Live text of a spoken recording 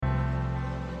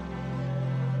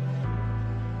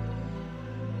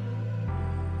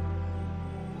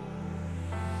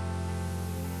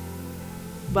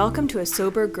Welcome to a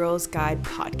Sober Girls Guide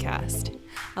podcast,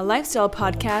 a lifestyle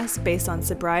podcast based on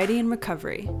sobriety and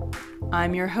recovery.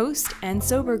 I'm your host and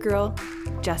sober girl,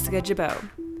 Jessica Jabot.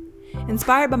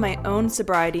 Inspired by my own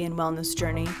sobriety and wellness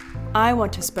journey, I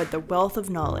want to spread the wealth of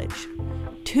knowledge.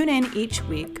 Tune in each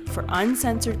week for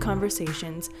uncensored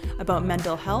conversations about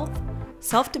mental health,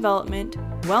 self-development,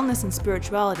 wellness and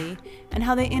spirituality, and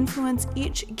how they influence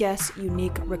each guest's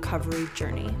unique recovery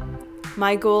journey.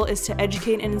 My goal is to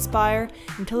educate and inspire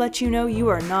and to let you know you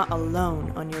are not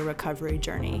alone on your recovery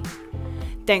journey.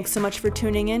 Thanks so much for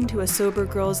tuning in to a Sober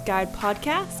Girls Guide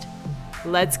podcast.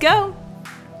 Let's go!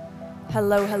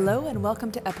 Hello, and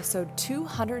welcome to episode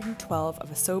 212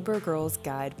 of a Sober Girls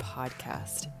Guide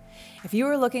podcast. If you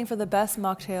are looking for the best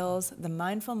mocktails, the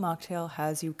Mindful Mocktail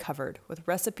has you covered with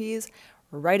recipes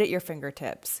right at your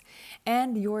fingertips.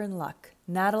 And you're in luck.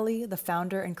 Natalie, the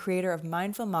founder and creator of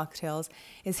Mindful Mocktails,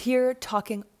 is here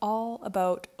talking all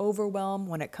about overwhelm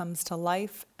when it comes to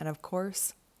life and, of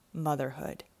course,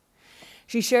 motherhood.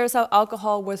 She shares how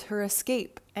alcohol was her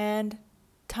escape and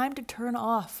time to turn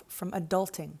off from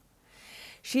adulting.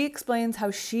 She explains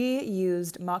how she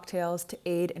used mocktails to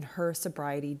aid in her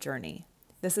sobriety journey.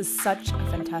 This is such a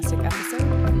fantastic episode.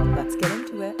 Let's get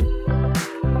into it.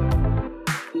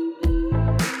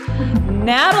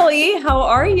 Natalie, how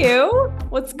are you?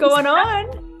 What's going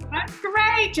on? That's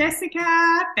great,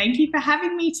 Jessica. Thank you for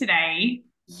having me today.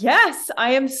 Yes,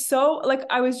 I am so,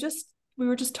 we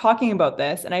were just talking about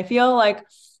this, and I feel like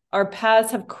our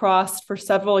paths have crossed for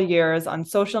several years on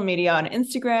social media, on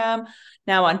Instagram,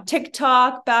 now on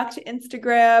TikTok, back to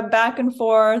Instagram, back and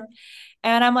forth.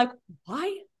 And I'm like,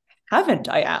 why haven't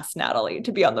I asked Natalie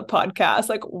to be on the podcast?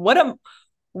 Like, what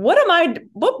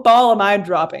ball am I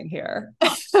dropping here?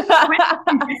 Jessica,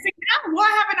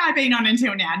 why haven't I been on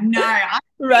until now? No, I'm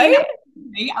right?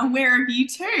 aware of you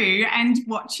too and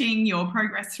watching your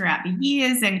progress throughout the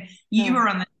years. And you were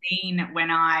on the scene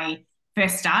when I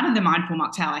first started the Mindful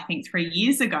Mocktail, I think 3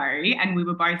 years ago, and we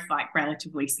were both like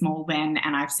relatively small then,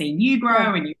 and I've seen you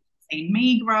grow and you've seen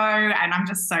me grow, and I'm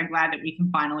just so glad that we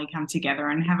can finally come together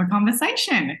and have a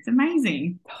conversation. It's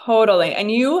amazing. Totally.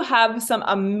 And you have some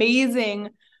amazing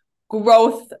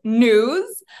growth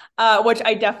news, which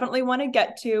I definitely want to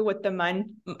get to with the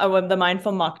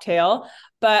Mindful Mocktail,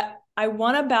 but I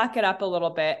want to back it up a little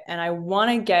bit, and I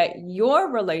want to get your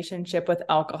relationship with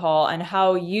alcohol and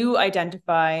how you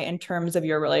identify in terms of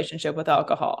your relationship with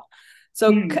alcohol.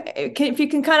 So if you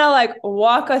can kind of like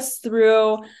walk us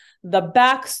through the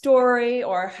backstory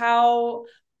or how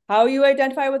you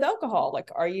identify with alcohol. Like,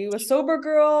 are you a sober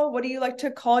girl? What do you like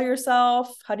to call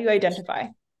yourself? How do you identify?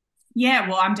 Yeah,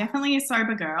 well, I'm definitely a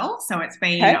sober girl. So it's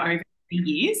been over 3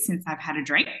 years since I've had a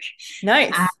drink.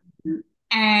 Nice.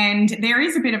 And there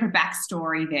is a bit of a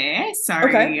backstory there. So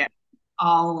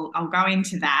I'll go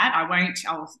into that.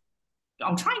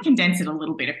 I'll try and condense it a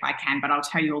little bit if I can, but I'll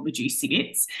tell you all the juicy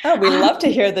bits. Oh, we love to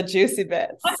hear the juicy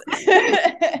bits.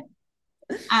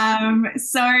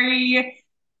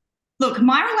 Look,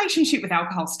 my relationship with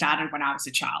alcohol started when I was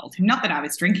a child. Not that I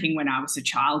was drinking when I was a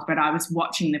child, but I was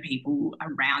watching the people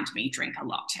around me drink a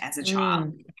lot as a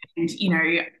child. And, you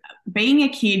know, being a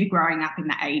kid growing up in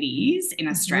the 80s in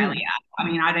Australia, I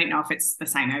mean, I don't know if it's the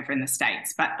same over in the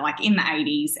States, but like in the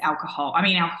 80s,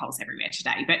 alcohol's everywhere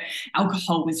today, but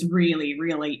alcohol was really,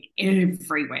 really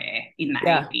everywhere in the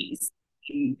 80s.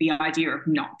 The idea of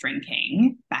not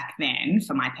drinking back then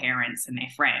for my parents and their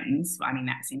friends, I mean,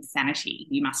 that's insanity.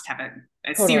 You must have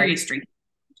a serious drink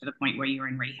to the point where you're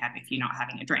in rehab if you're not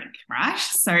having a drink, right?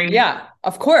 So yeah,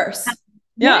 of course.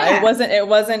 It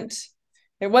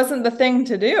wasn't the thing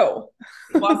to do.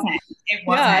 It wasn't.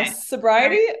 Yeah,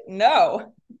 sobriety?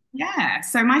 No. Yeah.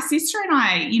 So my sister and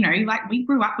I, you know, like we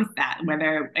grew up with that,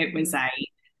 whether it was a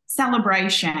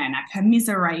celebration, a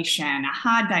commiseration, a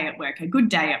hard day at work, a good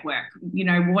day at work, you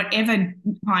know, whatever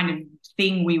kind of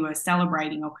thing we were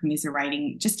celebrating or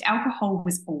commiserating, just alcohol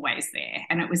was always there.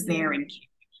 And it was there in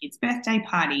kids' birthday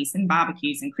parties and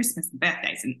barbecues and Christmas and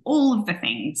birthdays and all of the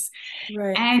things.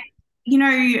 Right. And, you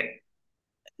know,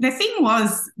 the thing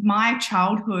was my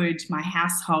childhood, my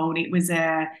household, it was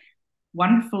a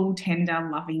wonderful, tender,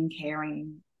 loving,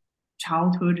 caring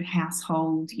childhood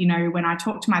household. You know, when I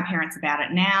talk to my parents about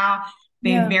it now,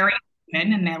 they're very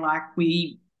open and they're like,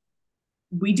 we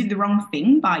did the wrong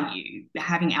thing by you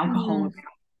having alcohol around the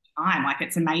time. Like,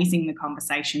 it's amazing the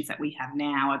conversations that we have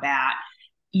now about,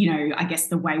 you know, I guess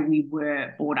the way we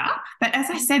were brought up. But as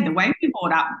I said, the way we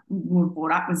were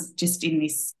brought up was just in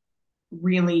this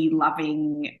really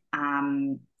loving,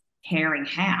 caring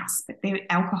house, but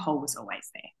the alcohol was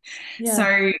always there.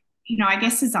 So, you know, I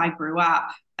guess as I grew up,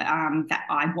 that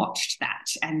I watched that,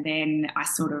 and then I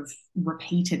sort of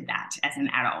repeated that as an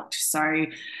adult. So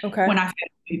when I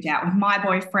first moved out with my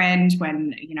boyfriend,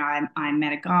 when, you know, I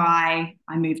met a guy,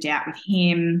 I moved out with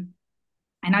him,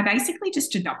 and I basically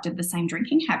just adopted the same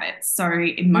drinking habits. So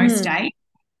in most days,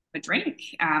 a drink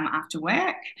after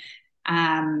work.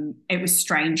 It was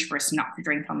strange for us not to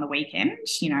drink on the weekend.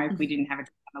 You know, if we didn't have a drink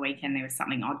on the weekend, there was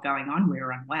something odd going on. We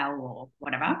were unwell or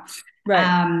whatever.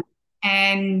 Right.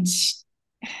 And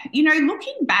you know,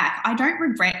 looking back, I don't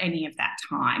regret any of that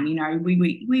time. You know,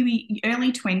 we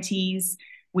early 20s.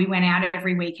 We went out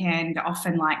every weekend,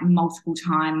 often like multiple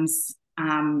times.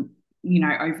 You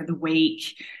know, over the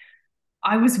week.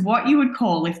 I was what you would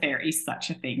call, if there is such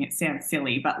a thing, it sounds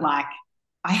silly, but like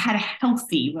I had a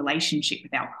healthy relationship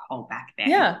with alcohol back then.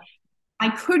 Yeah. I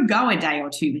could go a day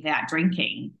or two without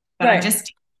drinking, but I just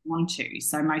didn't want to.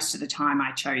 So most of the time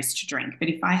I chose to drink. But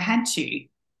if I had to,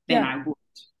 then I would,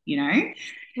 you know?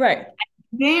 Right.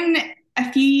 Then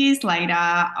a few years later,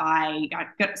 I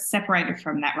got separated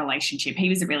from that relationship. He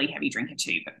was a really heavy drinker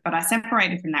too, but I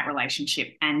separated from that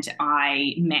relationship and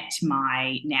I met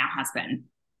my now husband.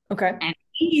 Okay. And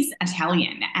he's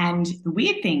Italian. And the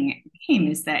weird thing with him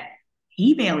is that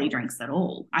he barely drinks at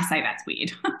all. I say that's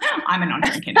weird. I'm a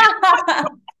non-drinker now.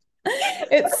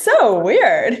 It's so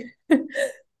weird.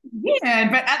 Yeah,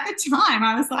 but at the time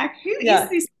I was like, who is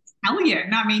this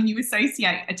Italian? I mean, you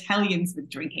associate Italians with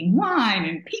drinking wine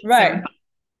and pizza and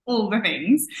all the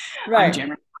things. I'm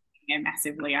generally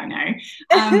massively, I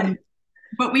know.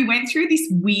 But we went through this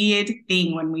weird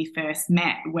thing when we first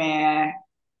met where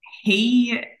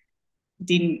he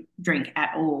didn't drink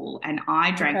at all and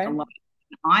I drank a lot.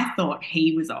 I thought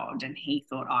he was odd and he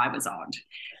thought I was odd.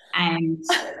 And,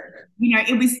 you know,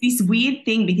 it was this weird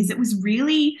thing because it was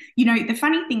really, you know, the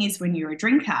funny thing is when you're a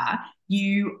drinker,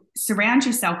 you surround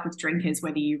yourself with drinkers,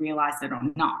 whether you realize it or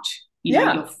not. You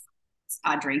know, your friends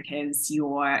are drinkers,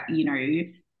 your, you know,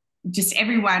 just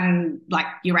everyone, like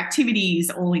your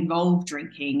activities all involve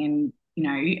drinking. And, you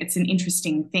know, it's an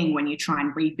interesting thing when you try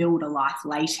and rebuild a life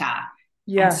later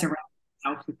and surround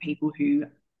yourself with people who,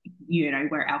 you know,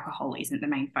 where alcohol isn't the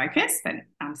main focus, but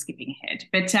I'm skipping ahead.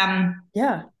 But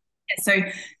so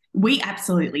we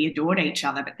absolutely adored each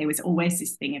other, but there was always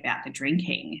this thing about the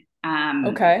drinking.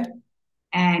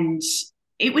 And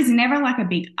it was never like a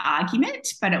big argument,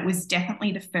 but it was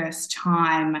definitely the first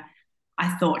time I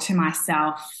thought to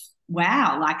myself,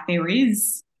 wow, like there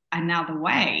is another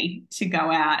way to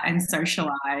go out and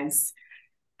socialize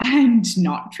and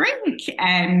not drink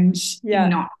and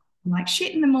not like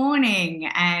shit in the morning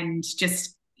and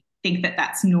just think that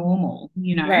that's normal,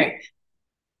 you know?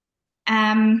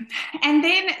 And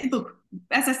then, look,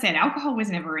 as I said, alcohol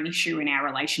was never an issue in our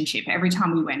relationship. Every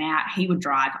time we went out, he would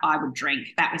drive, I would drink.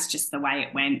 That was just the way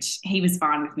it went. He was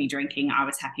fine with me drinking. I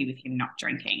was happy with him not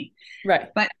drinking.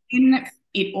 But then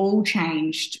it all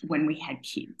changed when we had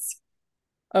kids.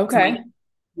 So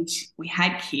we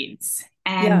had kids.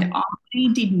 And I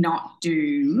did not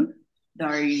do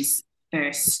those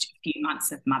first few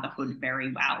months of motherhood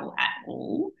very well at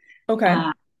all.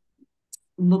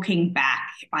 Looking back,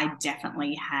 I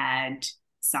definitely had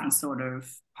some sort of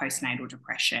postnatal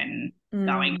depression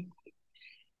going.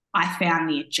 I found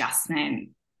the adjustment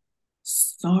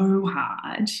so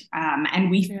hard.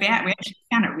 And we actually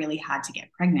found it really hard to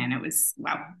get pregnant. It was,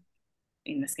 well,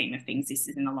 in the scheme of things, this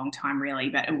isn't a long time really,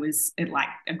 but it was like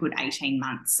a good 18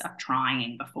 months of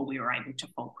trying before we were able to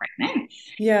fall pregnant.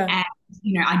 And,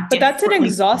 you know, but that's an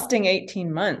exhausting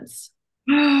 18 months.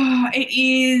 It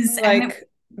is. Like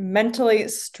mentally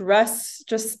stress,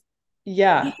 just,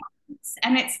 And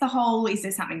it's the whole, is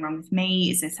there something wrong with me?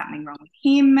 Is there something wrong with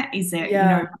him? Is there,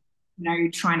 you know,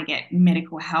 trying to get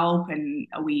medical help and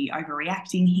are we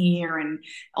overreacting here? And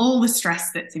all the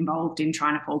stress that's involved in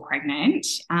trying to fall pregnant.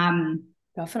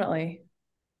 Definitely.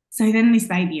 So then this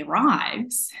baby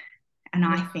arrives and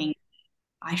I think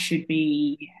I should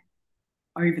be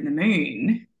over the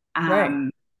moon.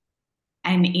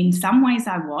 And in some ways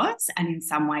I was, and in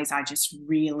some ways I just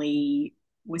really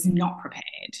was not prepared.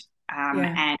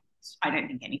 And I don't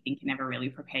think anything can ever really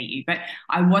prepare you, but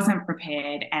I wasn't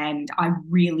prepared and I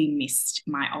really missed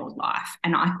my old life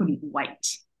and I couldn't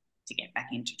wait to get back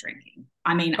into drinking.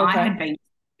 I mean, I had been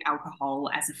alcohol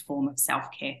as a form of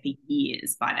self-care for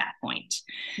years by that point.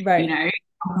 You know,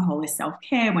 alcohol is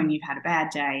self-care. When you've had a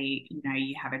bad day, you know,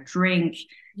 you have a drink.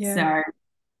 So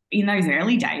in those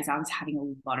early days, I was having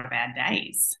a lot of bad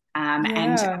days. And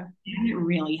I found it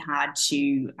really hard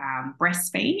to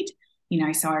breastfeed, you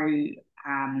know, so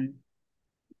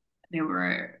there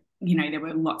were there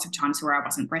were lots of times where I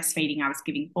wasn't breastfeeding. I was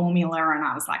giving formula, and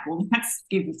I was like, well, that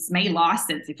gives me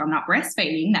license. If I'm not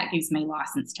breastfeeding, that gives me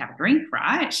license to have a drink,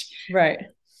 right? Right.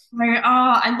 So,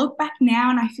 I look back now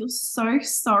and I feel so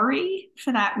sorry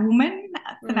for that woman,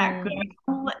 for that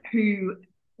girl who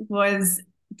was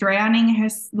drowning her,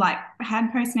 like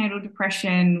had postnatal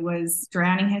depression, was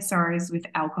drowning her sorrows with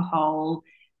alcohol,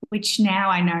 which now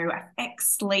I know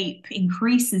affects sleep,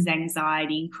 increases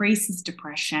anxiety, increases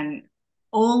depression,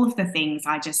 all of the things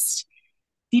I just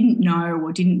didn't know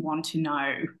or didn't want to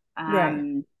know.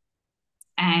 Right.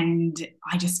 And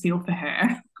I just feel for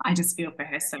her. I just feel for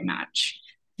her so much.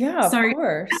 Yeah, of So,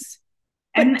 course.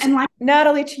 and, But and like,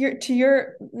 Natalie, to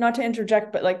your, not to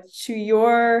interject, but like to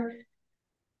your,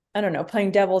 I don't know,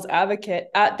 playing devil's advocate,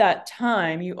 at that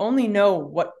time, you only know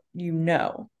what you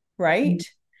know, right?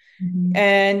 mm-hmm.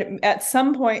 And at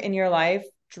some point in your life,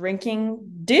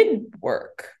 drinking did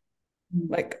work.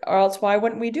 Like, or else why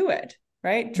wouldn't we do it?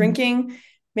 Right? Mm-hmm. Drinking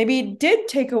maybe did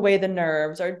take away the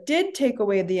nerves, or did take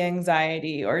away the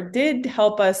anxiety, or did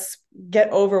help us get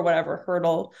over whatever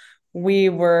hurdle we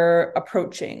were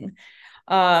approaching.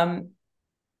 Until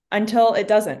it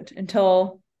doesn't,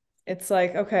 until it's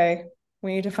like, okay,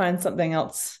 we need to find something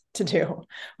else to do.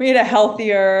 We need a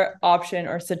healthier option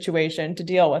or situation to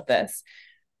deal with this.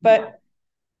 But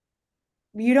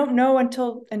you don't know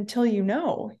until you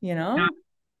know, you No, know?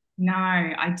 no,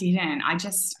 I didn't.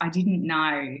 I didn't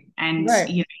know. And Right.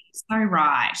 you're so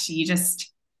right. You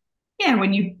just, yeah,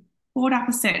 when you brought up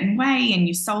a certain way and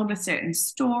you sold a certain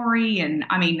story. And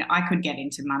I mean, I could get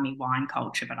into mummy wine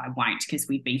culture, but I won't, because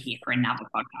we'd be here for another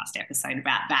podcast episode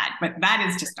about that. But that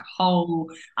is just a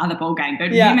whole other ballgame.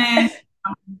 But Yeah. women,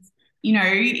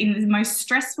 in the most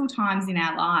stressful times in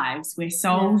our lives, we're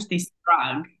sold this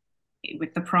drug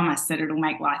with the promise that it'll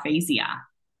make life easier,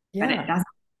 but it Yeah. doesn't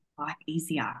make life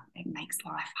easier. It makes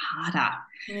life harder.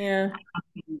 Yeah.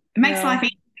 It makes life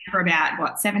easier for about,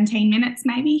 what, 17 minutes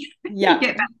maybe? Yeah.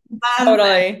 Get back to buzz,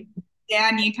 Totally.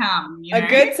 down you come, A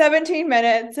good 17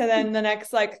 minutes, and then the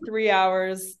next like 3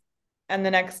 hours and the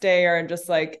next day are just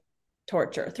like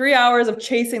torture. 3 hours of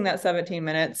chasing that 17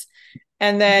 minutes,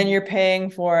 and then you're paying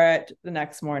for it the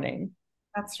next morning.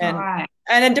 That's And right.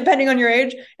 and then depending on your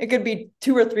age, it could be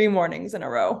 2 or 3 mornings in a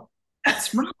row.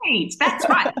 That's right. That's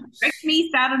right. Get me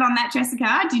started on that,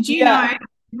 Jessica. Did you know Yeah.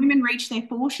 women reach their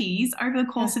 40s, over the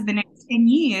course of the next 10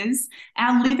 years,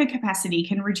 our liver capacity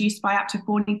can reduce by up to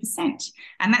 40%.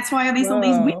 And that's why there's all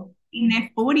these women in their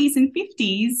 40s and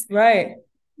 50s. Right.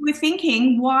 We're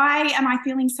thinking, why am I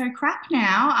feeling so crap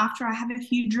now after I have a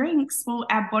few drinks? Well,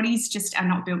 our bodies just are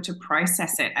not built to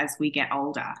process it as we get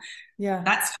older. Yeah.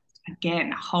 That's,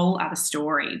 again, a whole other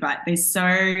story. But there's so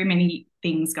many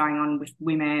things going on with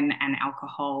women and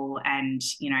alcohol, and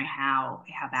how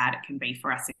bad it can be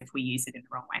for us if we use it in the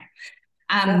wrong way.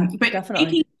 But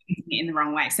Definitely. using it in the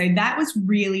wrong way. So that was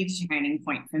really the turning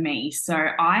point for me. So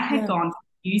I had gone from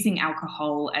using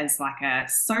alcohol as like a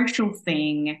social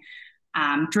thing,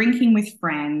 drinking with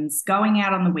friends, going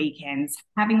out on the weekends,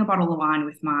 having a bottle of wine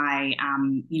with my,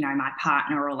 my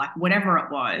partner, or like whatever it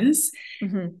was,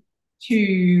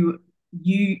 to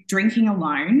you drinking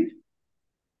alone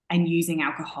and using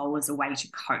alcohol as a way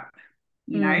to cope.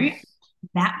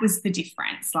 That was the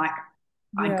difference. Like,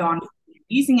 I'd gone from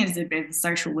using it as a bit of a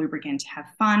social lubricant to have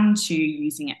fun, to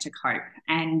using it to cope.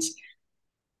 And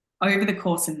over the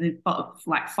course of the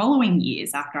following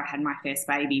years, after I had my first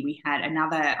baby, I had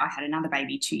another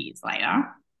baby 2 years later.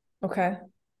 Okay.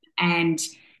 And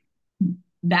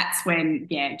that's when,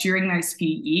 during those few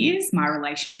years, my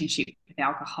relationship with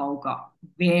alcohol got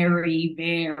very,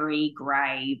 very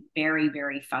grey, very,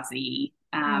 very fuzzy.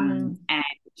 And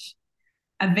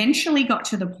eventually got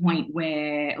to the point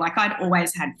where, like, I'd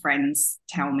always had friends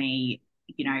tell me,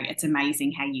 it's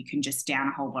amazing how you can just down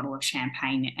a whole bottle of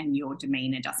champagne and your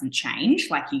demeanor doesn't change.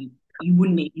 Like, you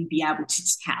wouldn't even be able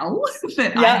to tell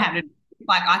that I had it.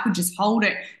 Like, I could just hold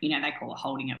it. They call it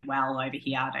holding it well over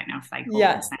here. I don't know if they call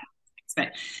it the same,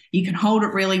 but you can hold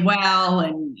it really well,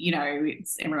 and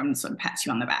everyone sort of pats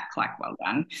you on the back, like, well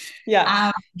done.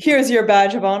 Yeah. Here's your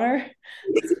badge of honor.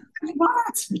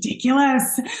 That's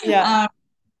ridiculous. Yeah.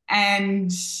 And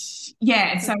so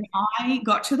I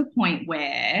got to the point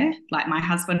where, like, my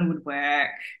husband would work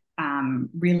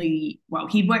really well.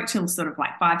 He'd work till sort of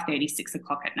like 5:30, 6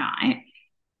 o'clock at night.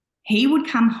 He would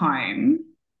come home.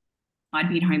 I'd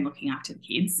be at home looking after the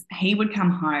kids. He would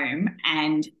come home,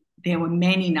 and there were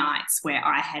many nights where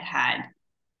I had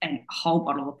a whole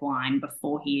bottle of wine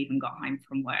before he even got home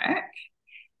from work.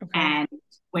 Okay. And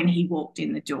when he walked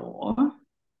in the door,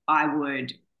 I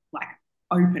would, like,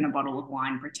 open a bottle of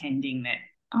wine, pretending that,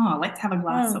 let's have a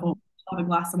glass of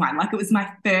wine. Like, it was my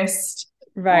first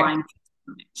Right. wine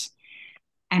from it.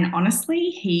 And honestly,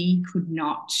 he could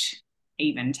not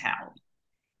even tell.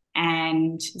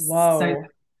 And so, Whoa.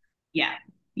 yeah,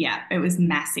 yeah, it was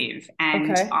massive.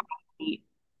 And Okay.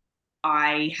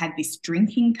 I had this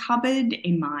drinking cupboard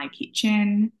in my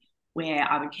kitchen where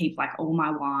I would keep like all my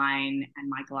wine and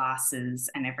my glasses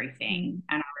and everything.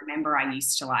 And I remember I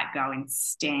used to like go and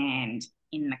stand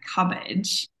in the cupboard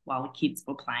while the kids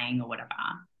were playing or whatever.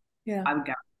 Yeah. I would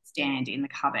go stand in the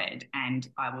cupboard and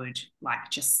I would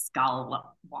like just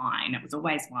scull wine. It was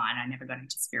always wine. I never got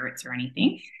into spirits or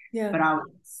anything, Yeah. but I would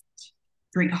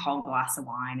drink a whole glass of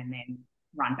wine and then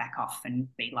run back off and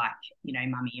be like, you know,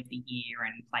 mummy of the year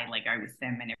and play Lego with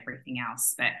them and everything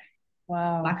else. But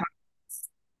like, Wow.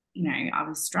 I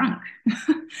was drunk.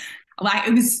 Like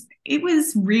it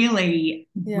was really,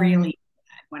 Yeah. really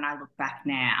bad when I look back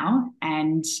now.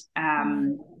 And,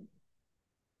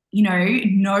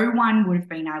 no one would have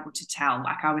been able to tell.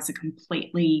 Like I was a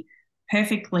completely,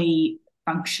 perfectly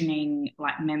functioning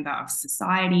like member of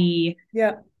society.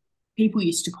 Yeah. People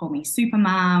used to call me super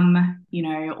mum,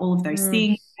 all of those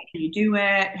things. How do you do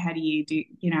it? How do you do,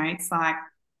 it's like,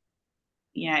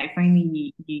 yeah, if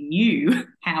only you knew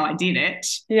how I did it.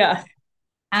 Yeah.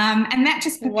 And that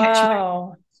just perpetuated,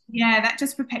 Wow. that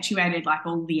just perpetuated like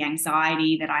all the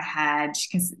anxiety that I had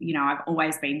because, I've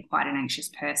always been quite an anxious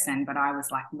person, but I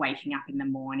was like waking up in the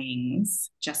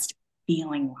mornings just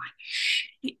feeling like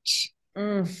shit.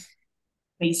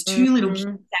 These two little kids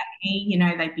at me,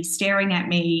 they'd be staring at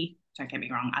me. Don't get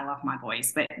me wrong, I love my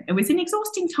boys, but it was an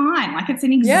exhausting time. Like it's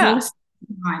an exhausting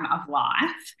time of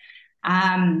life.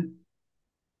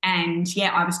 And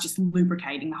yeah, I was just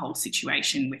lubricating the whole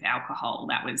situation with alcohol.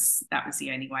 That was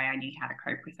the only way I knew how to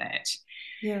cope with it.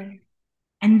 Yeah.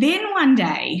 And then one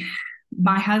day,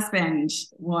 my husband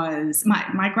was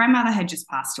my grandmother had just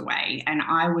passed away, and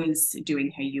I was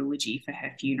doing her eulogy for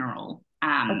her funeral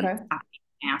Okay. up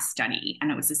in our study.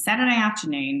 And it was a Saturday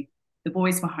afternoon. The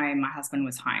boys were home, my husband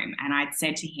was home, and I'd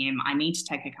said to him, I need to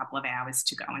take a couple of hours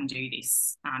to go and do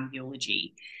this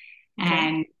eulogy. Okay.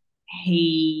 And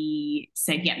he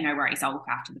said, yeah, no worries, I'll look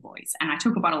after the boys. And I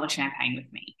took a bottle of champagne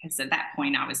with me because at that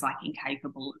point I was like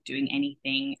incapable of doing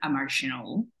anything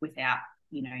emotional without,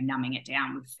 numbing it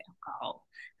down with alcohol.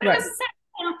 But it was a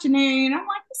Saturday afternoon. I'm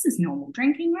like, this is normal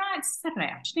drinking, right? It's a Saturday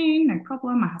afternoon, no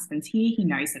problem. My husband's here. He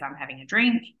knows that I'm having a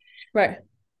drink. Right.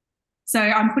 So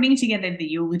I'm putting together the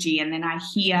eulogy, and then I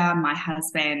hear my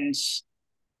husband,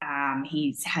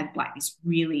 he's had like this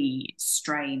really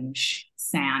strange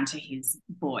sound to his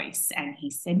voice, and he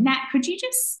said, Nat, could you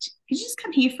just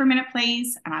come here for a minute,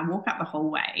 please? And I walk up the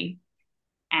hallway,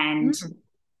 and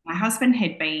my husband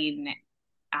had been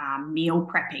meal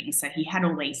prepping, so he had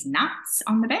all these nuts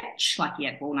on the bench, like he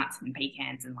had walnuts and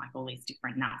pecans and like all these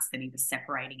different nuts that he was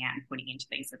separating out and putting into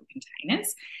these little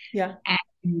containers. Yeah.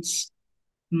 And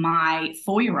my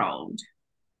 4-year-old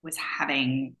was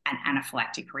having an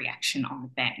anaphylactic reaction on the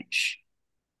bench.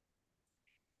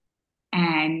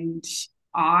 And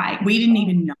we didn't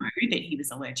even know that he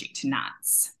was allergic to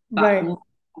nuts. But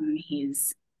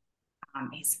his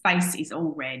face is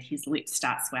all red, his lips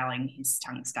start swelling, his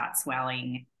tongue starts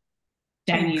swelling.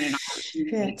 Damien and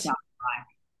I like,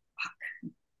 fuck,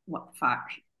 what the fuck?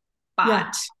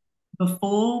 But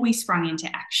before we sprung into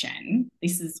action,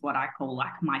 this is what I call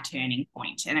like my turning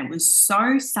point. And it was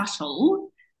so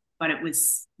subtle, but it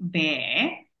was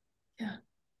there. Yeah.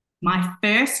 My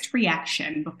first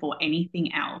reaction before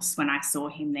anything else when I saw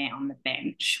him there on the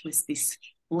bench was this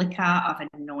flicker of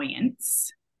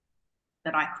annoyance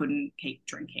that I couldn't keep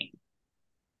drinking.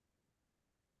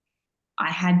 I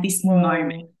had this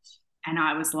moment and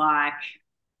I was like,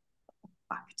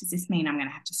 fuck, does this mean I'm going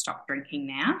to have to stop drinking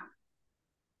now?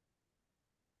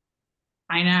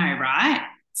 I know, right?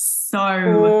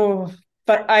 So,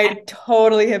 but I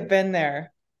totally have been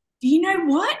there. Do you know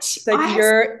what? It's like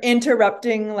you're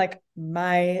interrupting like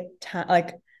my time.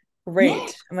 Like, great. Yeah.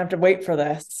 I'm gonna have to wait for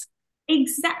this.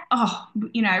 Exactly. Oh,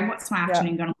 what's my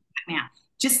afternoon going to look like now?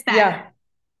 Just that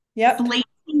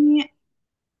fleeting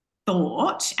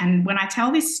thought. And when I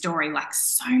tell this story, like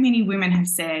so many women have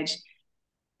said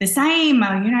the same.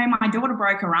 My daughter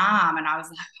broke her arm, and I was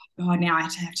like, oh God, now I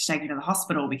have to take her to the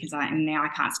hospital because I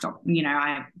can't stop.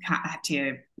 I have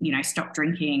to, stop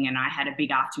drinking. And I had a big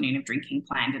afternoon of drinking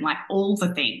planned, and like all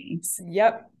the things.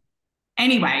 Yep.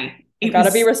 Anyway, it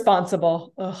gotta be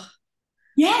responsible. Ugh.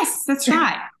 Yes, that's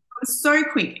right. It was so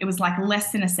quick. It was like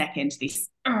less than a second. This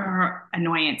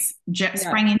annoyance just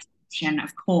sprang into action.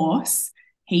 Of course,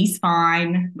 he's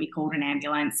fine. We called an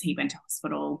ambulance. He went to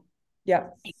hospital. Yeah.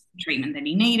 Treatment that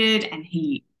he needed, and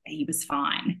he was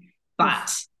fine.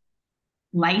 But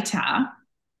later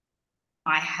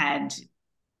I had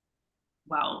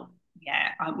well,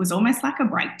 yeah, it was almost like a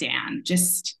breakdown,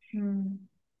 just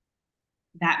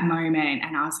that moment.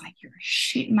 And I was like, you're a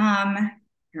shit mum.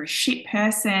 You're a shit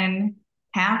person.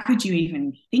 How could you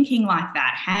even be thinking like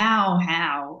that?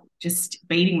 How? Just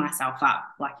beating myself up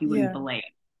like you wouldn't believe.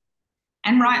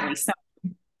 And rightly so.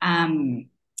 Um,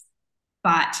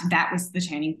 but that was the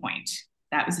turning point.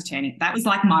 That was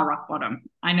like my rock bottom.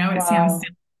 I know it sounds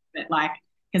silly, but like,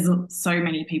 because so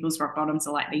many people's rock bottoms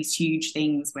are like these huge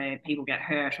things where people get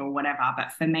hurt or whatever.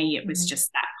 But for me, it was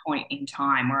just that point in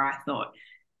time where I thought,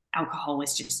 alcohol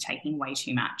is just taking way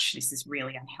too much. This is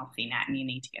really unhealthy, Nat, and you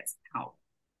need to get some help.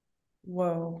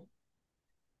 Whoa.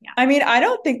 Yeah. I mean, I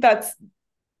don't think that's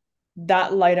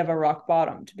that light of a rock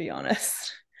bottom, to be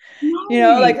honest. No. You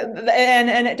know, like,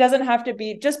 and it doesn't have to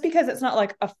be, just because it's not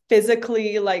like a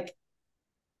physically like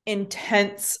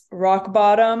intense rock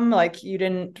bottom, like you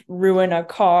didn't ruin a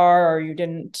car or you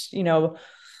didn't, you know,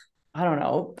 I don't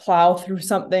know, plow through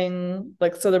something,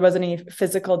 like, so there wasn't any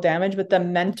physical damage, but the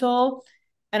mental,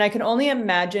 and I can only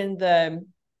imagine the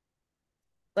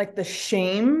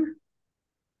shame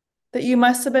that you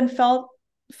must have been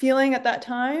feeling at that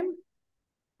time.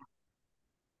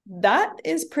 That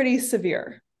is pretty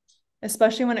severe,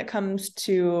 especially when it comes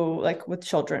to like with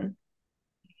children.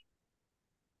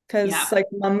 Because like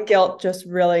mom guilt just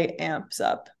really amps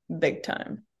up big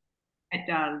time. It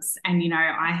does. And, you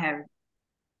know,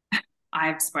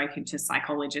 I've spoken to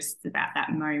psychologists about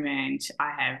that moment.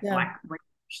 I have like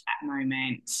researched that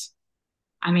moment.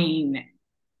 I mean,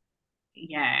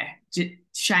 yeah,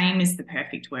 shame is the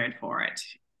perfect word for it.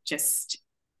 You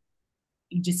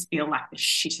just feel like the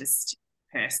shittest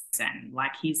person.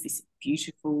 Like, here's this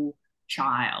beautiful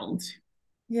child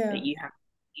that you have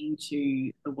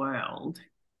into the world,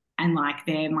 and like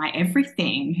they're my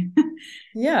everything.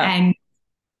 And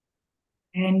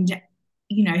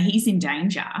you know, he's in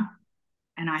danger.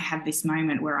 And I have this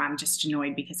moment where I'm just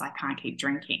annoyed because I can't keep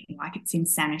drinking. Like, it's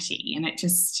insanity. And I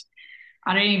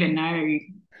don't even know.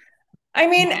 I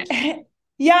mean,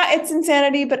 yeah, it's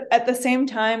insanity, but at the same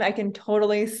time, I can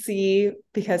totally see,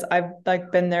 because I've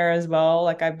like been there as well.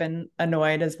 Like, I've been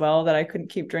annoyed as well that I couldn't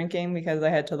keep drinking because I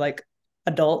had to like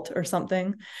adult or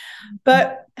something.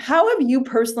 But how have you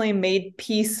personally made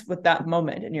peace with that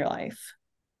moment in your life?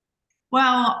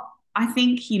 Well, I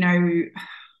think, you know,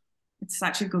 it's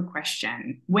such a good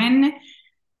question. When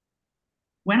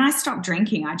I stopped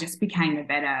drinking, I just became a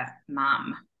better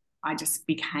mum. I just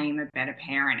became a better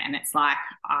parent. And it's like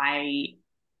I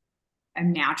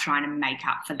am now trying to make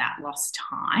up for that lost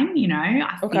time. You know,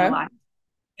 I feel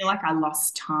like I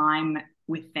lost time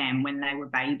with them when they were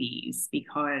babies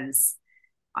because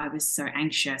I was so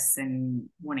anxious and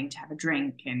wanting to have a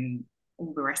drink and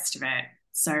all the rest of it.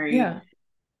 So, you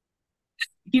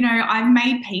know, I've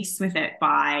made peace with it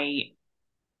by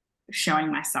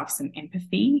showing myself some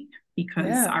empathy,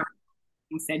 because I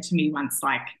said to me once,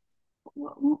 like,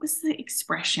 what was the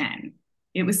expression?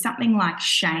 It was something like,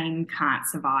 shame can't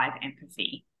survive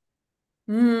empathy.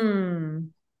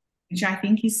 Which I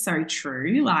think is so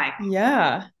true. Like,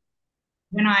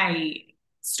 when I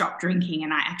stopped drinking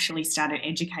and I actually started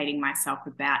educating myself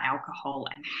about alcohol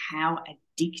and how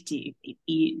addictive it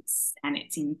is, and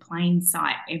it's in plain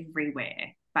sight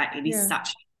everywhere, but it is such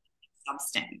a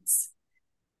substance.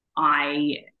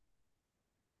 I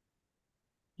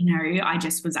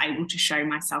just was able to show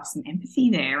myself some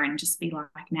empathy there and just be like,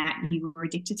 Nat, you were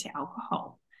addicted to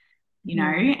alcohol, you know,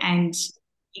 and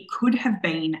it could have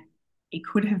been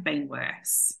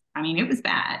worse. I mean, it was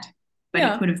bad, but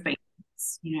it could have been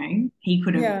worse, you know. He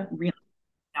could have really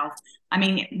felt. I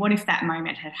mean, what if that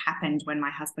moment had happened when my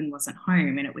husband wasn't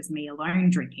home and it was me alone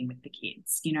drinking with the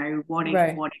kids? You know, what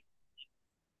if?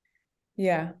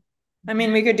 Yeah. I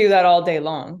mean, we could do that all day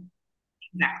long.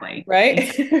 Exactly.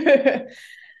 Right.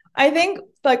 I think,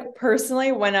 like,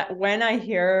 personally, when I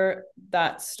hear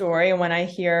that story and when I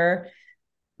hear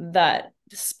that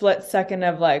split second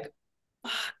of like,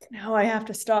 fuck, now I have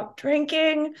to stop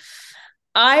drinking,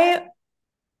 I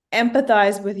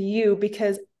empathize with you,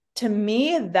 because to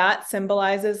me that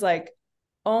symbolizes like,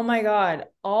 oh my God,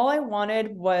 all I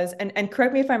wanted was, and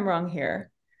correct me if I'm wrong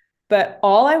here, but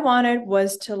all I wanted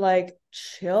was to like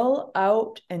chill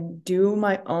out and do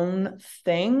my own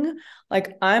thing.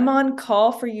 Like, I'm on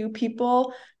call for you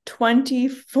people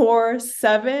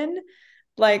 24/7,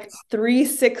 like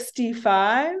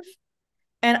 365.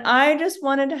 And I just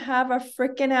wanted to have a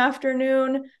freaking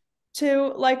afternoon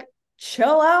to like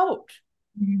chill out.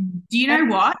 Do you know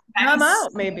what? I'm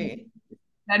out, maybe.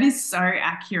 That is so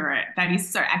accurate.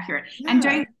 And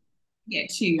don't forget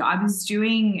too, I was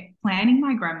planning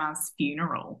my grandma's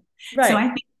funeral. So I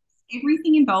think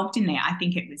everything involved in there, I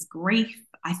think it was grief.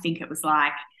 I think it was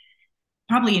like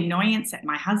probably annoyance at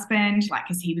my husband, like,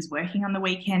 because he was working on the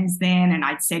weekends then. And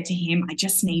I'd said to him, I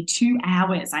just need 2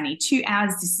 hours. I need 2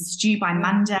 hours. This is due by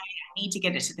Monday. I need to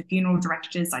get it to the funeral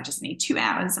directors. I just need 2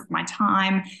 hours of my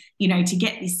time, to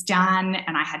get this done.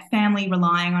 And I had family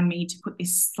relying on me to put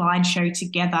this slideshow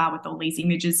together with all these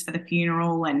images for the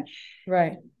funeral. And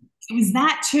right. It was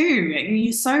that too.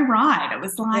 You're so right. It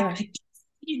was like, I just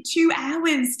need 2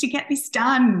 hours to get this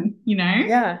done,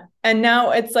 Yeah. And now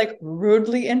it's like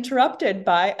rudely interrupted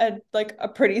by a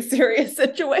pretty serious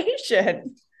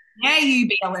situation. Yeah, you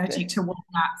be allergic to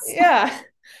walnuts. Yeah.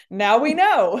 Now we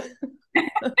know.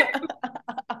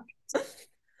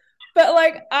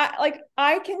 But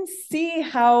I can see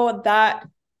how that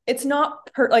it's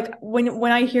not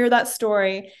when I hear that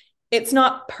story, it's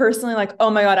not personally like,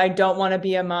 oh my God, I don't want to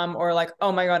be a mom, or like,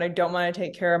 oh my God, I don't want to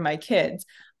take care of my kids.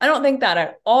 I don't think that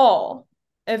at all.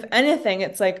 If anything,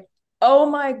 it's like, oh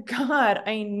my God,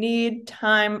 I need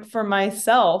time for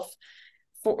myself,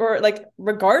 for like,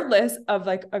 regardless of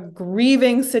like a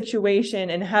grieving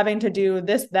situation and having to do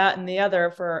this, that, and the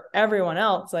other for everyone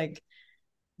else. Like,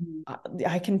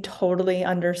 I can totally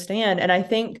understand. And I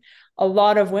think a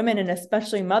lot of women, and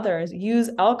especially mothers, use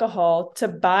alcohol to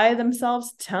buy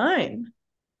themselves time.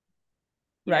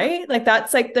 Right? Like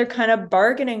that's like their kind of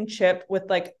bargaining chip with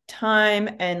like time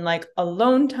and like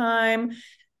alone time,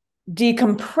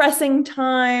 decompressing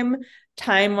time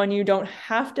when you don't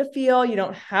have to feel, you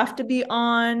don't have to be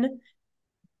on.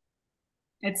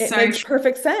 It makes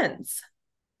perfect sense.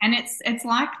 And it's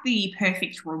like the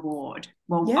perfect reward.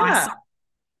 Well, yeah. I saw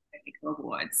the perfect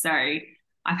reward. So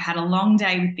I've had a long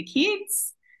day with the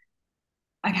kids.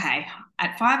 Okay,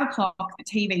 at 5 o'clock, the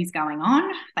TV's going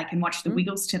on. They can watch the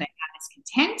Wiggles to their heart's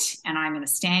content. And I'm going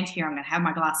to stand here. I'm going to have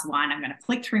my glass of wine. I'm going to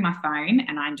flick through my phone,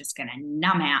 and I'm just going to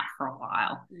numb out for a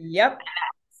while. Yep.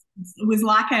 It was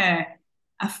like a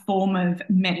form of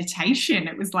meditation.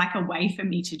 It was like a way for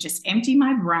me to just empty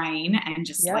my brain and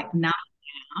just like numb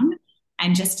down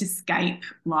and just escape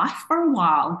life for a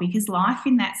while, because life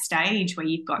in that stage where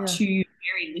you've got 2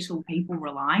 very little people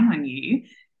relying on you,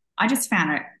 I just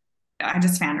found it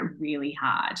really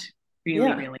hard, really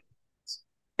hard.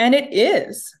 And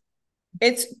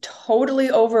it's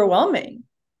totally overwhelming.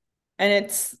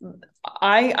 And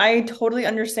I totally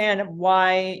understand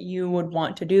why you would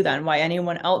want to do that, and why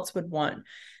anyone else would want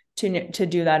to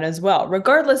do that as well,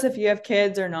 regardless if you have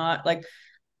kids or not. Like,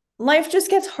 life just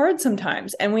gets hard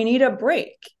sometimes, and we need a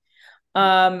break.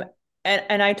 And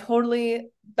I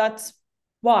totally, that's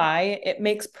why it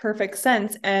makes perfect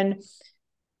sense. And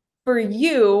for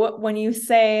you, when you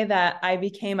say that I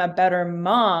became a better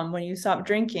mom when you stopped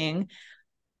drinking,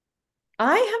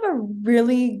 I have a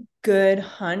really good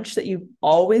hunch that you've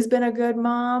always been a good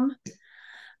mom,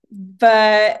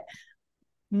 but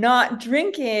not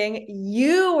drinking,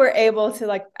 you were able to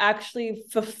like actually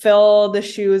fulfill the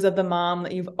shoes of the mom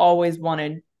that you've always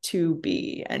wanted to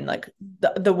be, and like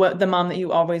the mom that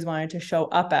you always wanted to show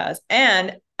up as,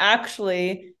 and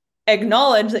actually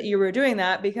acknowledge that you were doing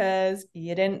that because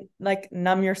you didn't like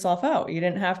numb yourself out. You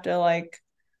didn't have to like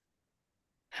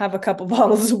have a couple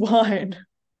bottles of wine.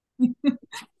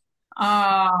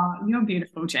 Oh, you're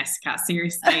beautiful, Jessica.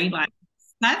 Seriously, like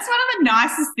that's one of the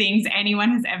nicest things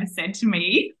anyone has ever said to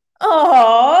me.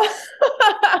 Oh,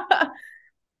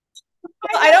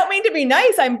 I don't mean to be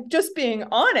nice. I'm just being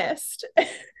honest.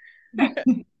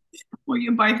 Well,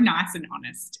 you're both nice and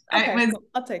honest. Okay, cool.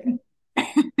 I'll take it.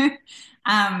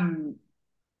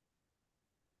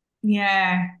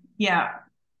 Yeah.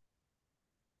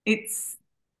 It's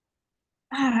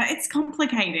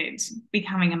complicated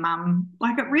becoming a mum.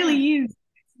 Like, it really is.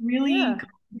 It's really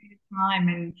complicated time.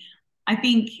 And I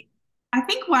think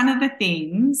one of the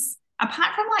things,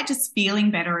 apart from like just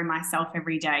feeling better in myself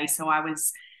every day, so I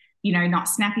was, not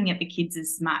snapping at the kids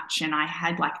as much, and I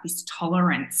had like this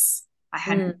tolerance. I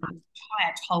had a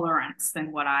higher tolerance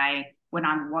than when I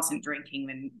wasn't drinking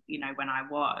than, when I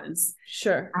was.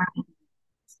 Sure.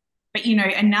 But,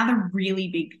 another really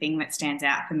big thing that stands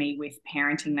out for me with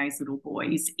parenting those little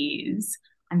boys is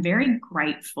I'm very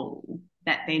grateful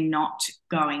that they're not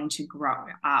going to grow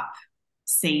up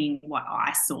seeing what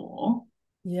I saw.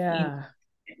 Yeah.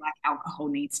 Like, alcohol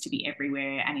needs to be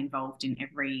everywhere and involved in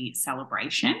every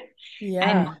celebration. Yeah.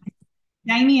 And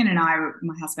Damien and I,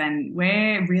 my husband,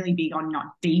 we're really big on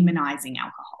not demonizing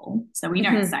alcohol. So we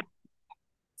don't say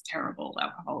it's terrible,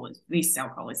 alcohol is this,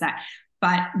 alcohol is that.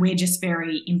 But we're just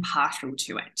very impartial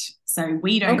to it. So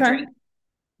we don't drink.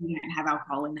 We don't have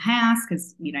alcohol in the house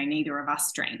because, neither of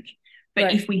us drink.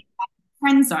 But if we have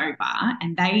friends over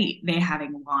and they're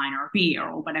having wine or a beer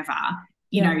or whatever,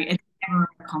 it's never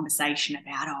a conversation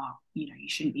about, oh, you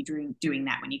shouldn't be doing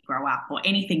that when you grow up or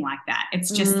anything like that.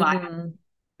 It's just like Mm.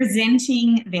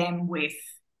 presenting them with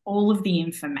all of the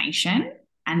information,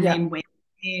 and Yeah. then when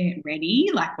they're ready,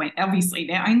 like when obviously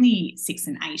they're only 6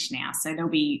 and 8 now, so they'll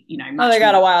be, Oh, they much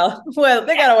got a more. while. Well,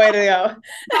 they got a way to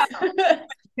go.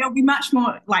 There'll be much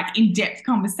more like in-depth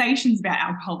conversations about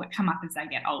alcohol that come up as they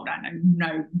get older.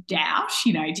 No doubt,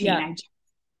 Yeah. teenage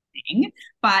thing,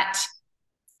 but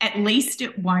at least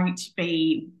it won't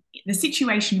be the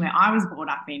situation where I was brought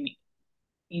up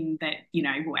in that,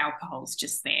 well, alcohol's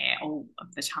just there all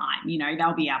of the time.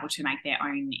 They'll be able to make their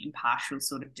own impartial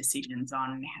sort of decisions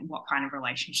on what kind of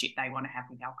relationship they want to have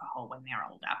with alcohol when they're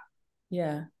older.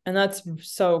 Yeah. And that's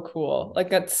so cool. Like,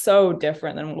 that's so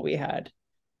different than what we had.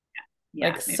 Yeah.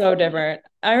 Like, so different.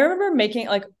 I remember making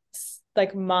like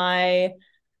my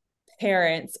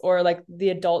parents or like the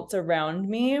adults around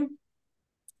me,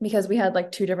 because we had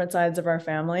like two different sides of our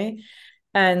family,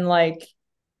 and like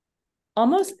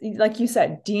almost like you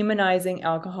said, demonizing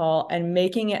alcohol and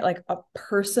making it like a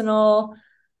personal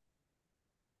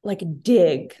like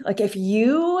dig. Like, if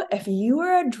you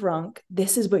are a drunk,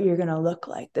 this is what you're going to look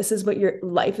like. This is what your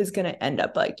life is going to end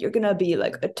up like. You're going to be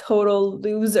like a total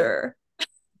loser.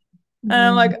 And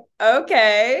I'm like,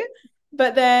 okay.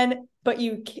 But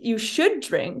you should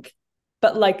drink,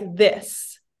 but like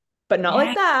this, but not like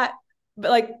Yeah. that.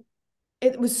 But like,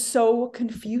 it was so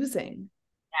confusing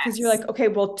because you're Yes. like, okay,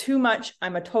 well, too much.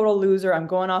 I'm a total loser. I'm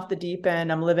going off the deep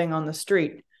end. I'm living on the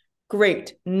street.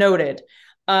 Great. Noted.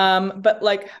 But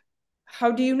like,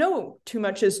 how do you know too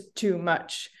much is too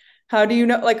much? How do you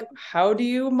know, like, how do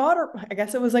you moderate? I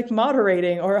guess it was like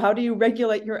moderating, or how do you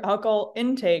regulate your alcohol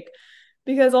intake?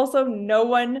 Because also no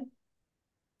one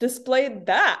displayed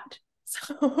that.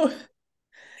 So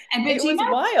And but it do you was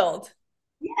know wild.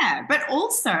 Yeah, but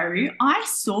also I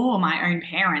saw my own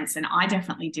parents, and I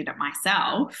definitely did it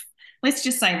myself. Let's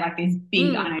just say like this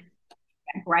big, I know,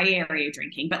 Mm, gray area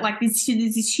drinking, but like there's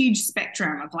this huge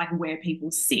spectrum of like where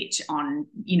people sit on,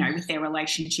 with their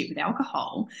relationship with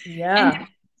alcohol. And yeah.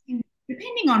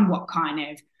 depending on what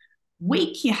kind of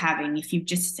week you're having, if you've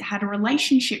just had a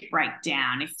relationship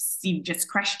breakdown, if you've just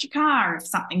crashed your car, if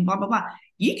something, blah, blah, blah,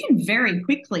 you can very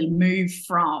quickly move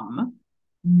from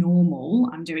normal,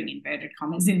 I'm doing inverted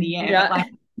commas in the air, but Yeah. like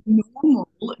normal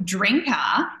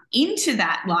drinker into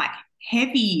that like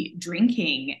heavy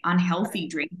drinking, unhealthy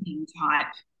drinking type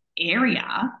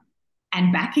area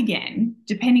and back again,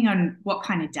 depending on what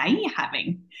kind of day you're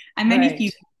having. And then if Right.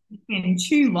 you spend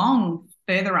too long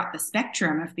further up the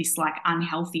spectrum of this like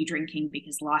unhealthy drinking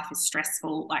because life is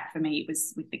stressful, like for me, it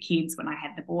was with the kids when I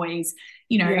had the boys,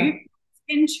 Yeah.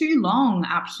 spend too long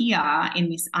up here in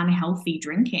this unhealthy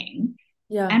drinking.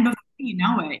 Yeah. And before you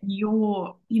know it,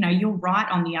 you're right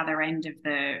on the other end of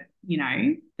the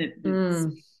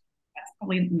Mm. that's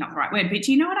probably not the right word, but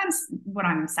do you know what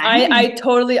I'm I saying? I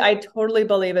totally I totally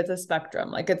believe it's a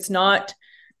spectrum. Like, it's not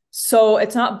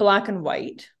black and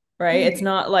white, right? It's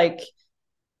not like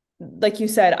you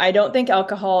said, I don't think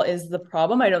alcohol is the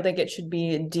problem. I don't think it should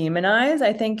be demonized.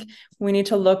 I think we need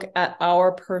to look at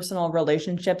our personal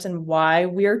relationships and why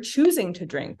we're choosing to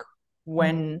drink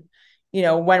when,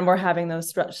 when we're having those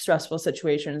stressful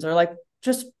situations, or like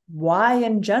just why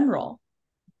in general.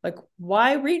 Like,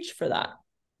 why reach for that?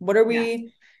 What are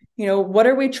Yeah. what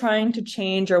are we trying to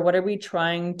change, or what are we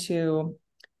trying to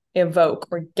evoke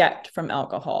or get from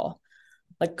alcohol?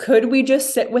 Like, could we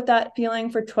just sit with that feeling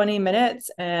for 20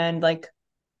 minutes and like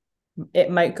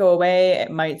it might go away, it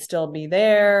might still be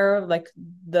there, like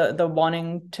the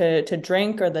wanting to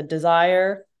drink or the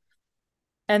desire.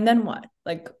 And then what?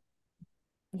 Like,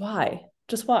 why?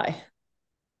 Just why?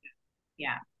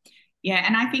 Yeah. Yeah.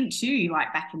 And I think too,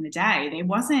 like back in the day, there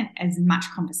wasn't as much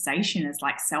conversation as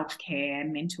like self-care,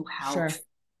 mental health, Sure.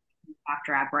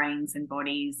 after our brains and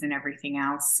bodies and everything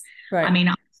else. I Right. mean,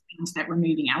 I think that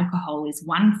removing alcohol is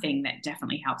one thing that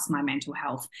definitely helps my mental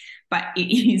health, but it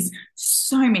is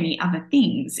so many other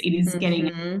things. It is getting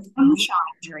Mm-hmm. sunshine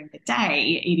during the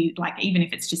day. It is like, even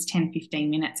if it's just 10,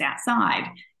 15 minutes outside,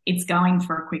 it's going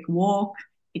for a quick walk.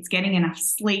 It's getting enough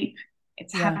sleep.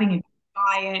 It's Yeah. having a good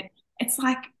diet. It's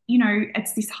like,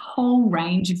 it's this whole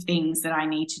range of things that I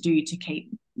need to do to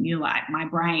keep, like my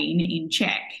brain in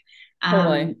check.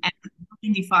 Totally.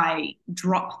 And if I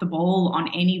drop the ball on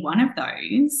any one of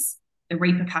those, the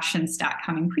repercussions start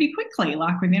coming pretty quickly.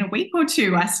 Like within a week or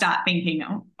two, I start thinking,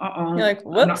 oh, You're like,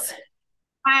 I'm not whoops.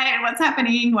 right. What's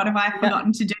happening? What have I Yeah.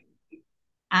 forgotten to do?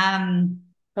 Um,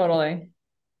 Totally.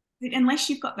 but unless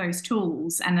you've got those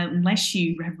tools and unless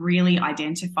you have really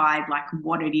identified like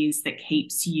what it is that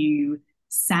keeps you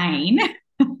sane,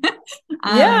 um,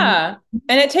 Yeah.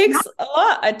 And it takes a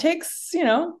lot. It takes a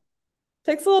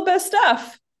little bit of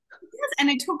stuff. And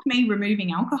it took me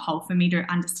removing alcohol for me to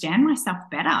understand myself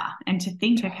better and to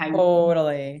think, okay,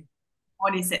 Totally.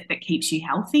 what is it that keeps you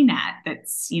healthy, Nat?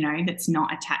 That's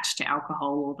not attached to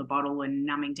alcohol or the bottle and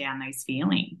numbing down those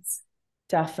feelings.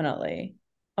 Definitely.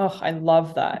 Oh, I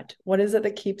love that. What is it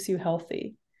that keeps you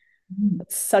healthy?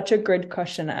 That's such a good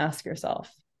question to ask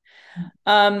yourself.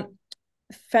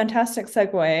 Fantastic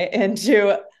segue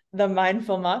into the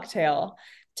Mindful Mocktail.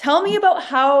 Tell me about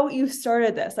how you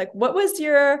started this. Like, what was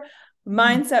your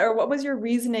mindset or what was your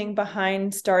reasoning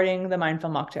behind starting the Mindful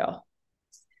Mocktail?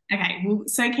 Okay, well,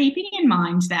 so keeping in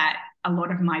mind that a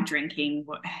lot of my drinking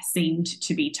seemed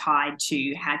to be tied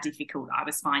to how difficult I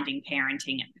was finding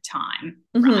parenting at the time,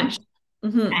 right?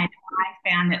 And I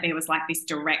found that there was like this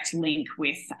direct link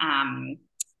with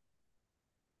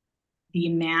the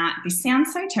amount, this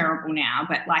sounds so terrible now,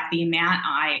 but like the amount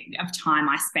of time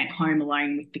I spent home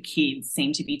alone with the kids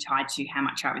seemed to be tied to how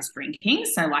much I was drinking.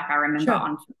 So like I remember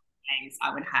on Fridays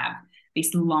I would have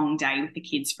this long day with the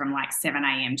kids from like 7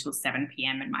 a.m. till 7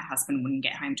 p.m. and my husband wouldn't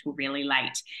get home till really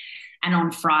late. And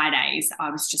on Fridays,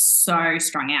 I was just so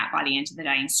strung out by the end of the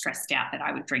day and stressed out that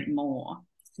I would drink more.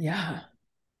 Yeah.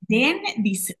 Then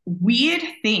this weird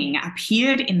thing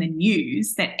appeared in the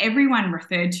news that everyone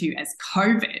referred to as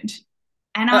COVID.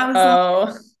 And I was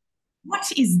like,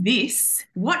 what is this?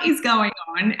 What is going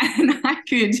on? And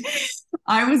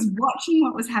I was watching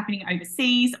what was happening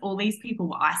overseas. All these people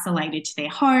were isolated to their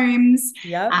homes.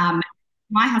 Yep.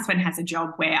 My husband has a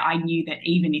job where I knew that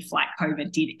even if like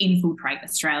COVID did infiltrate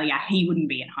Australia, he wouldn't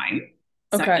be at home.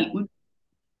 So it would be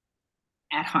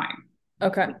at home.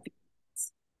 Okay.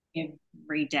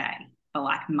 Every day for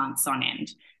like months on end.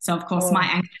 So of course my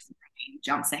anxious brain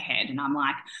jumps ahead and I'm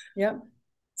like, yep.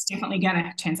 It's definitely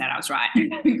gonna, turns out I was right.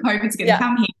 COVID's gonna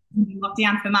come here and be locked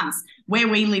down for months. Where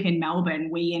we live in Melbourne,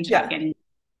 we ended up getting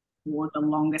the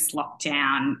longest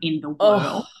lockdown in the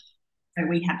world. So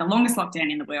we had the longest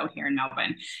lockdown in the world here in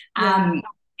Melbourne.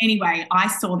 Anyway, I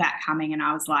saw that coming and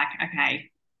I was like,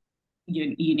 okay,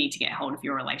 you need to get hold of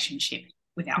your relationship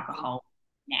with alcohol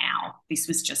now. This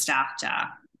was just after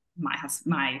my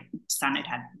son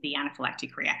had the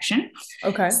anaphylactic reaction.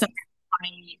 Okay. So I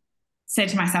said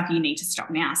to myself, you need to stop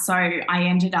now. So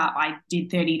I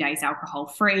did 30 days alcohol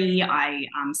free. I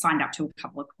signed up to a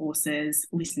couple of courses,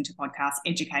 listened to podcasts,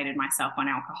 educated myself on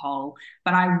alcohol.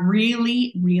 But I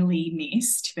really, really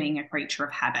missed being a creature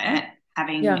of habit,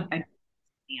 having a in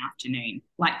the afternoon,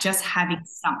 like just having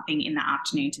something in the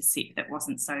afternoon to sip that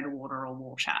wasn't soda water or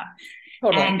water.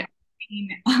 Totally. And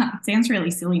it sounds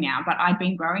really silly now, but I'd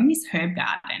been growing this herb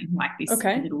garden, like this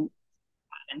little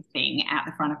garden thing out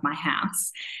the front of my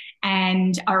house.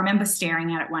 And I remember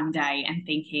staring at it one day and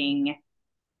thinking,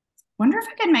 wonder if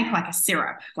I could make like a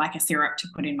syrup to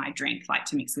put in my drink, like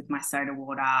to mix with my soda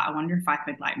water. I wonder if I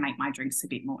could like make my drinks a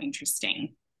bit more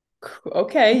interesting.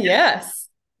 Okay, yes.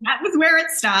 That was where it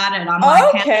started. I'm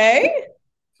like, okay.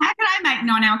 How can I make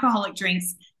non-alcoholic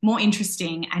drinks more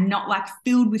interesting and not like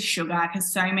filled with sugar?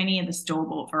 Because so many of the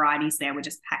store-bought varieties there were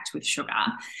just packed with sugar.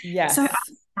 Yes. So I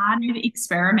started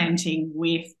experimenting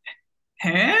with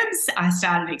herbs. I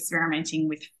started experimenting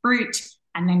with fruit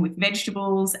and then with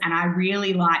vegetables. And I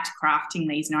really liked crafting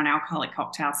these non-alcoholic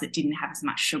cocktails that didn't have as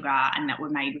much sugar and that were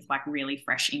made with like really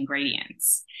fresh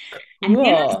ingredients. Cool. And then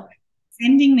I started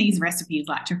sending these recipes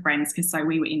like to friends because so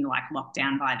we were in like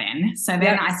lockdown by then. So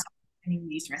then I started sending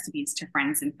these recipes to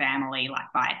friends and family like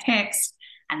via text,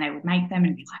 and they would make them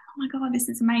and be like, oh my God, this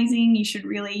is amazing. You should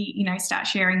really, start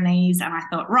sharing these. And I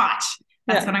thought, right,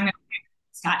 that's what I'm going to do.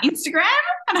 Start Instagram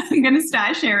and I'm going to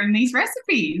start sharing these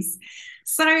recipes.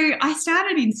 So I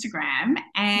started Instagram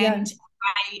and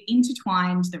I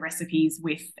intertwined the recipes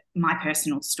with my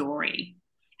personal story.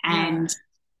 And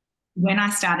when I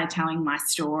started telling my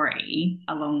story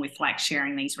along with like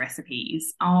sharing these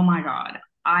recipes, oh my God,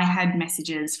 I had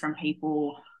messages from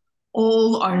people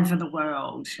all over the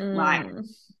world, like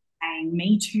saying,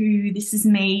 me too, this is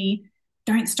me.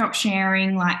 Don't stop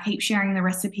sharing, like keep sharing the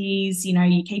recipes,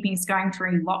 you're keeping us going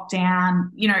through lockdown,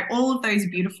 all of those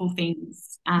beautiful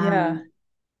things.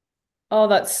 Oh,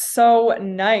 that's so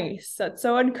nice. That's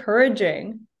so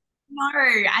encouraging. No,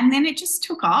 and then it just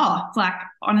took off. Like,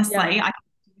 honestly, I talked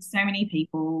to so many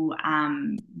people.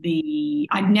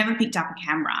 I'd never picked up a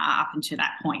camera up until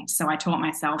that point. So I taught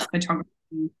myself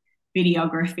photography,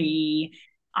 videography.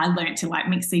 I learned to like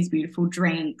mix these beautiful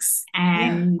drinks,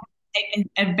 and it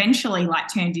eventually like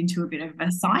turned into a bit of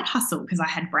a side hustle because I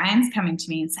had brands coming to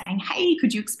me and saying, hey,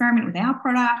 could you experiment with our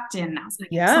product? And I was like,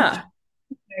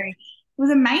 it was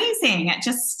amazing. It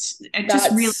just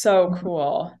really so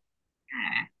cool.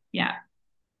 Yeah.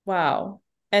 Wow.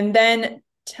 And then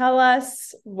tell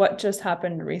us what just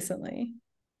happened recently.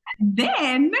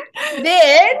 then,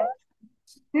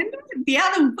 Then, the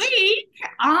other week,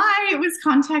 I was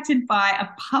contacted by a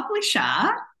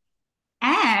publisher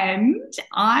and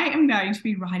I am going to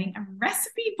be writing a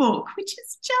recipe book, which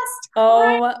is just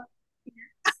great. oh,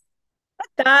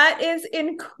 that is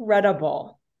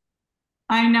incredible.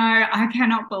 I know, I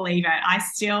cannot believe it. I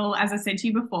still, as I said to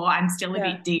you before, I'm still a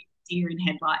Yeah. bit deer in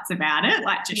headlights about it,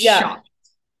 like just Yeah. shocked.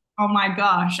 Oh my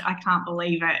gosh, I can't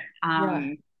believe it.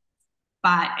 Yeah.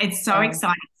 But it's so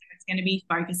exciting. So it's going to be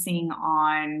focusing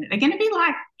on, they're going to be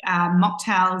like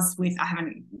mocktails with, I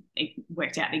haven't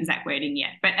worked out the exact wording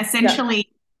yet, but essentially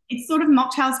it's sort of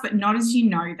mocktails, but not as you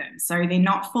know them. So they're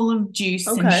not full of juice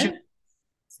and sugar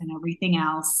and everything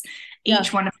else.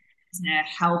 Each one of them has a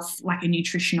health, like a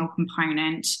nutritional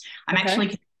component. I'm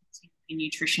actually a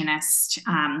nutritionist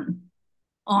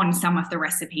on some of the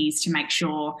recipes to make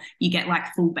sure you get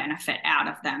like full benefit out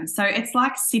of them. So it's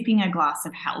like sipping a glass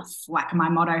of health. Like my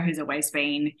motto has always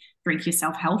been drink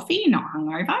yourself healthy, not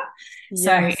hungover.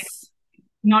 Yes. So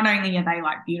not only are they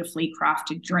like beautifully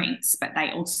crafted drinks, but they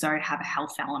also have a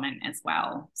health element as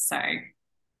well. So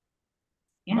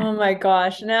yeah. Oh my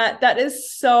gosh, Nat, that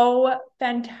is so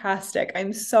fantastic.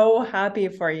 I'm so happy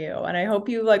for you. And I hope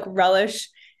you like relish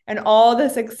in all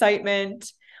this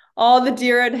excitement, all the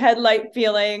deer in headlight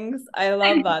feelings. I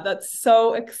love that. That's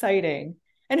so exciting.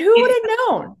 And who would have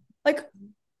known? Like,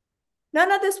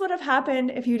 none of this would have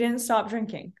happened if you didn't stop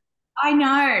drinking. I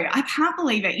know. I can't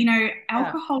believe it. You know,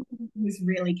 alcohol was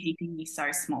really keeping me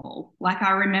so small. Like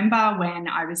I remember when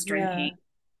I was drinking,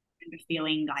 I remember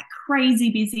feeling like crazy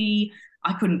busy.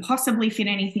 I couldn't possibly fit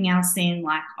anything else in.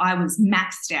 Like I was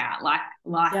maxed out. Like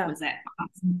life was at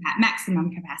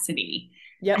maximum capacity.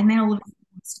 And then all of a sudden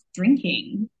I was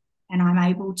drinking and I'm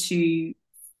able to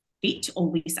fit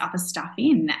all this other stuff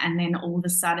in. And then all of a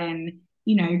sudden,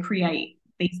 you know, create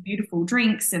these beautiful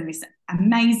drinks and this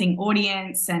amazing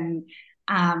audience and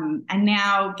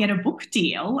now get a book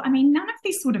deal. I mean, none of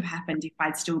this would have happened if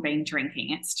I'd still been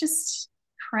drinking. It's just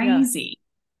crazy.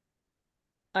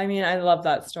 I mean, I love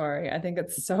that story. I think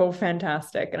it's so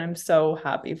fantastic and I'm so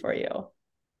happy for you.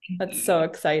 That's so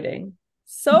exciting.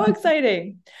 So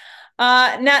exciting.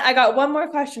 Nat, I got one more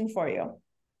question for you.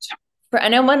 Sure. For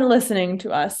anyone listening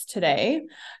to us today,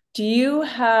 do you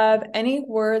have any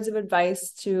words of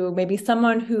advice to maybe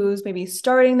someone who's maybe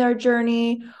starting their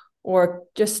journey or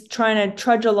just trying to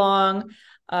trudge along,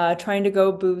 trying to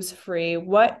go booze free?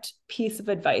 What piece of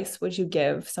advice would you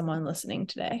give someone listening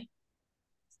today?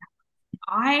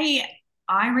 I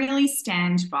really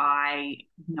stand by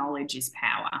knowledge is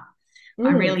power. I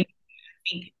really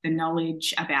think the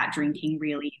knowledge about drinking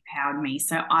really empowered me.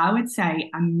 So I would say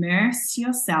immerse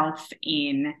yourself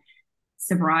in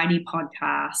sobriety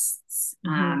podcasts,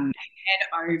 head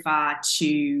over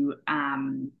to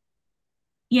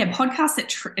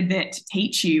podcasts that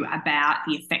teach you about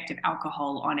the effect of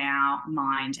alcohol on our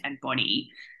mind and body.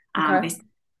 There's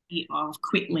plenty of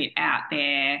quit lit out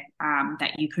there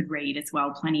that you could read as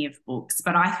well, plenty of books.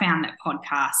 But I found that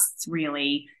podcasts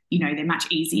really, you know, they're much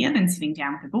easier than sitting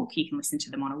down with a book. You can listen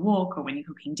to them on a walk or when you're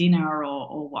cooking dinner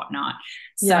or whatnot.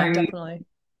 So definitely.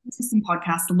 To some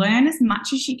podcasts, learn as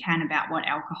much as you can about what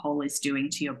alcohol is doing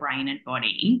to your brain and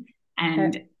body.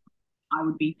 And I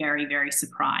would be very, very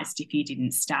surprised if you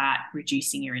didn't start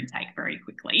reducing your intake very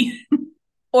quickly.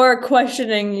 Or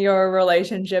questioning your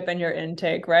relationship and your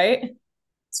intake, right?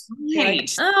 Right. Like,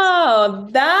 oh,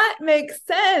 that makes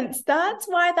sense. That's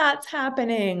why that's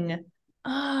happening.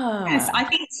 Yes, I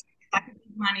think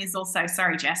one is also,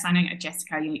 sorry, Jess, I know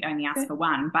Jessica, you only asked for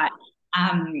one, but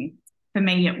for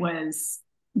me, it was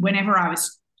whenever I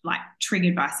was like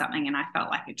triggered by something and I felt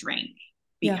like a drink,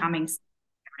 becoming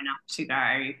enough to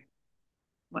go,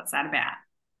 what's that about?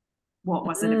 What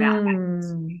was it about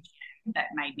that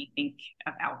made me think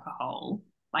of alcohol?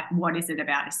 Like, what is it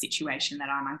about a situation that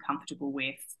I'm uncomfortable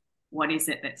with? What is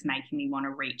it that's making me want to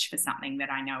reach for something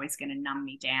that I know is going to numb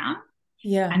me down?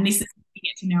 And this is when we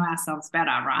get to know ourselves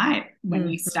better, right? When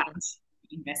you start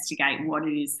to investigate what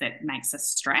it is that makes us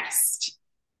stressed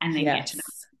and then get to know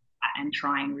that and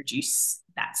try and reduce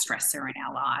that stressor in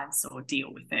our lives or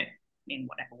deal with it in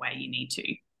whatever way you need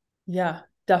to. Yeah,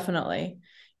 definitely.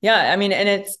 Yeah, I mean, and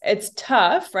it's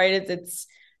tough, right? It's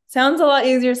sounds a lot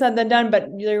easier said than done, but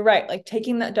you're right. Like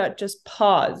taking that, just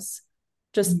pause,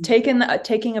 just taking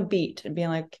a beat and being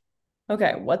like,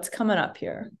 okay, what's coming up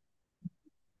here?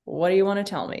 What do you want to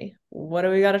tell me? What do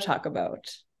we got to talk about?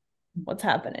 What's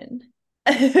happening?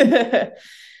 Can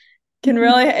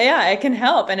really, it can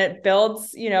help. And it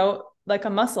builds, you know, like a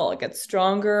muscle. It gets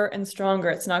stronger and stronger.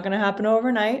 It's not going to happen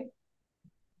overnight.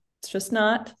 It's just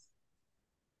not,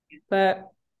 but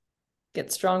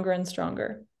get stronger and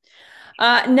stronger.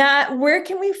 Nat, where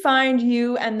can we find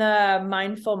you and the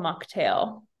Mindful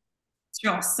Mocktail?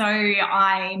 Sure. So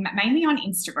I'm mainly on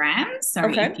Instagram. So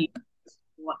if Okay. you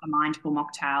what the Mindful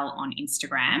Mocktail on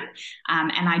Instagram.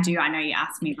 I know you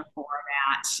asked me before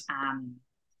about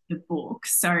the book.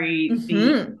 So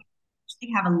Mm-hmm. I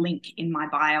have a link in my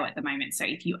bio at the moment. So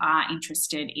if you are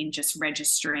interested in just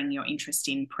registering your interest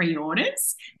in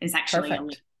pre-orders, there's actually a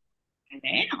link Perfect.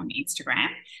 there on Instagram.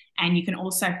 And you can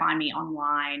also find me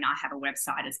online. I have a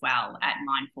website as well at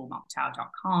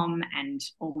mindfulmocktail.com, and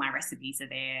all my recipes are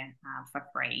there for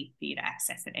free for you to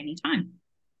access at any time.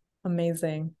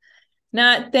 Amazing.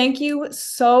 Nat, thank you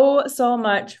so, so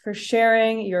much for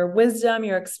sharing your wisdom,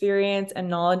 your experience, and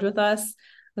knowledge with us.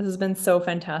 This has been so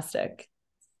fantastic.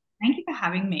 Thank you for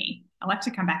having me. I'll have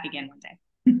to come back again one day.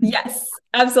 Yes,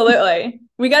 absolutely.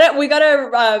 We gotta get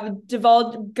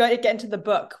into the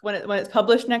book when it's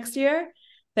published next year.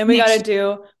 Then Next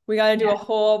year. we gotta do Yeah. a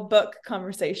whole book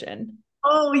conversation.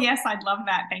 Oh, yes, I'd love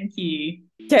that. Thank you.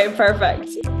 Okay, perfect.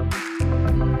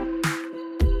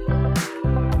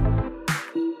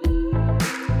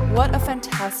 What a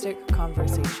fantastic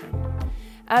conversation.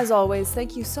 As always,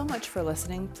 thank you so much for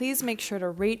listening. Please make sure to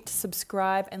rate,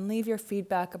 subscribe, and leave your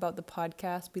feedback about the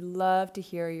podcast. We love to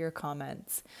hear your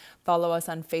comments. Follow us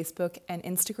on Facebook and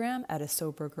Instagram at A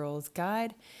Sober Girls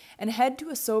Guide, and head to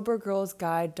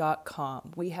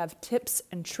asobergirlsguide.com. We have tips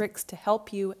and tricks to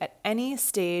help you at any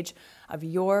stage of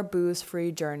your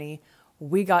booze-free journey.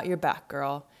 We got your back,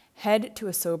 girl. Head to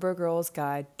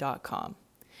asobergirlsguide.com.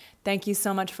 Thank you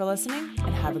so much for listening,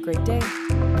 and have a great day.